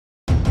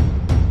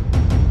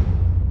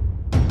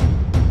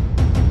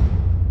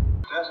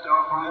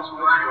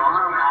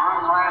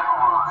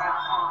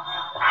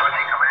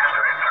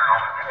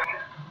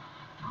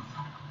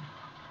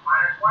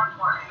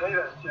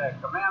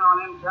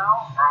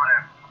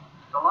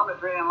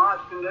3 in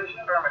launch condition.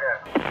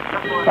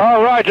 Affirmative.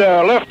 All right,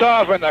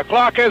 liftoff and the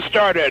clock has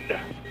started.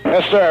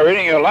 Yes, sir,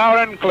 reading you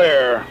loud and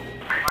clear.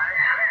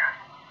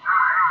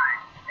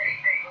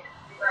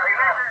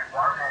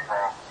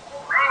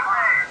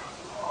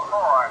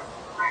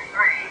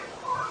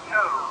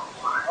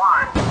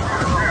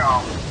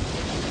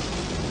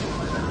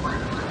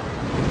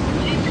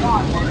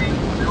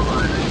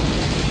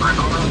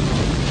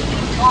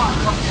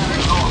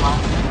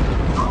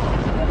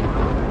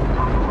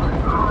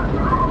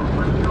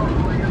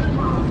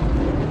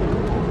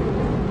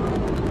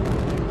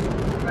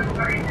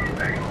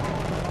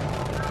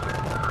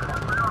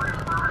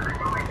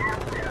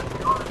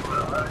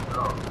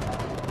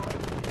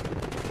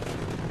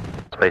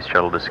 'Space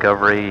Shuttle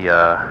Discovery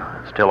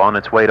still on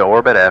its way to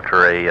orbit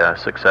after a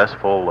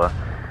successful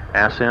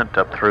ascent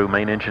up through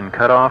main engine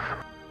cutoff.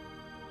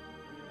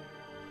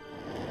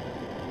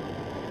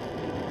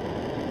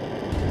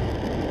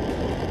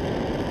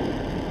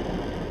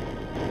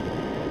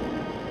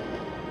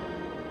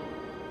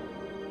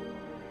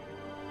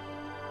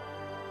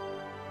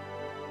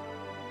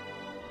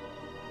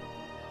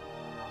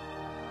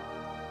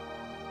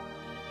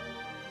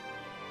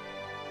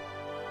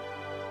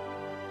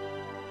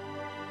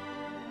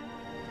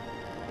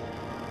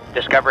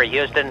 Discovery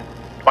Houston,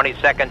 20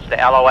 seconds to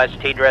LOS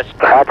TDRS.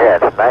 Roger,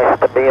 nice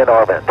to be in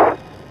orbit.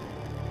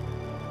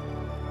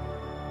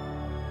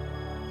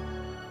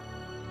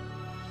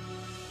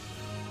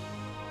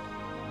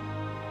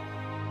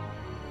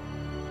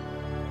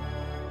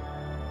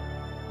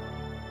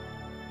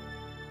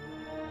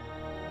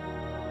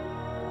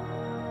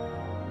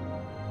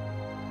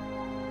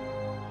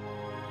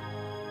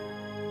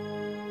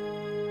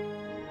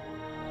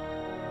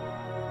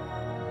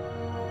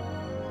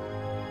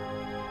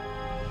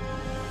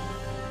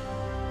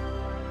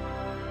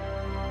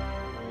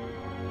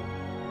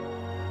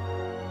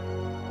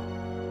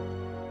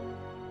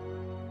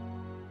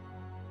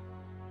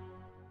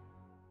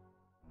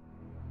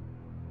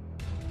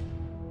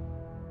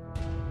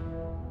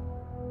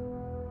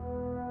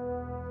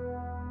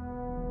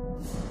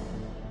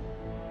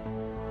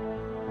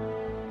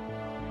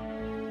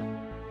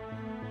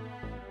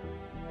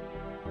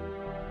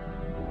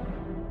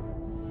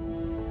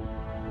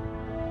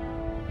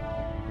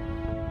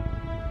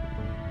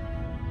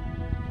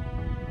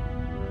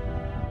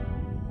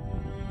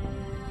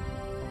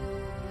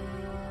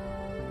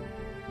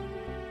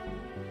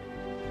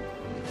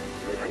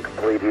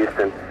 Complete,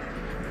 Houston.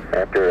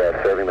 After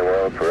serving the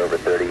world for over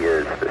 30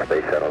 years, the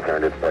Space Shuttle's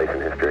earned its place in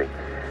history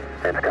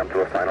and it's come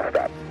to a final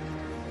stop.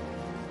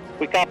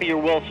 We copy your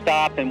will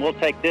stop, and we'll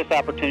take this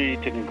opportunity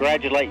to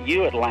congratulate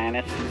you,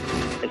 Atlantis,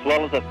 as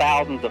well as the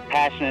thousands of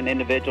passionate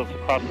individuals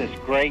across this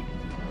great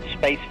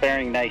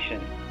spacefaring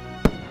nation.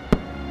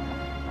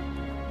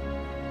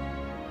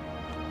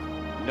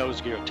 Nose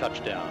gear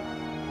touchdown.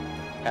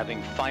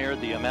 Having fired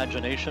the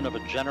imagination of a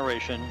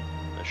generation,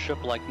 a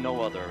ship like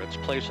no other, its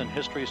place in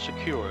history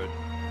secured,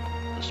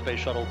 the Space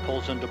Shuttle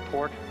pulls into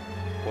port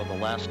for the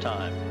last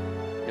time.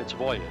 Its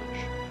voyage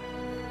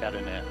at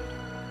an end.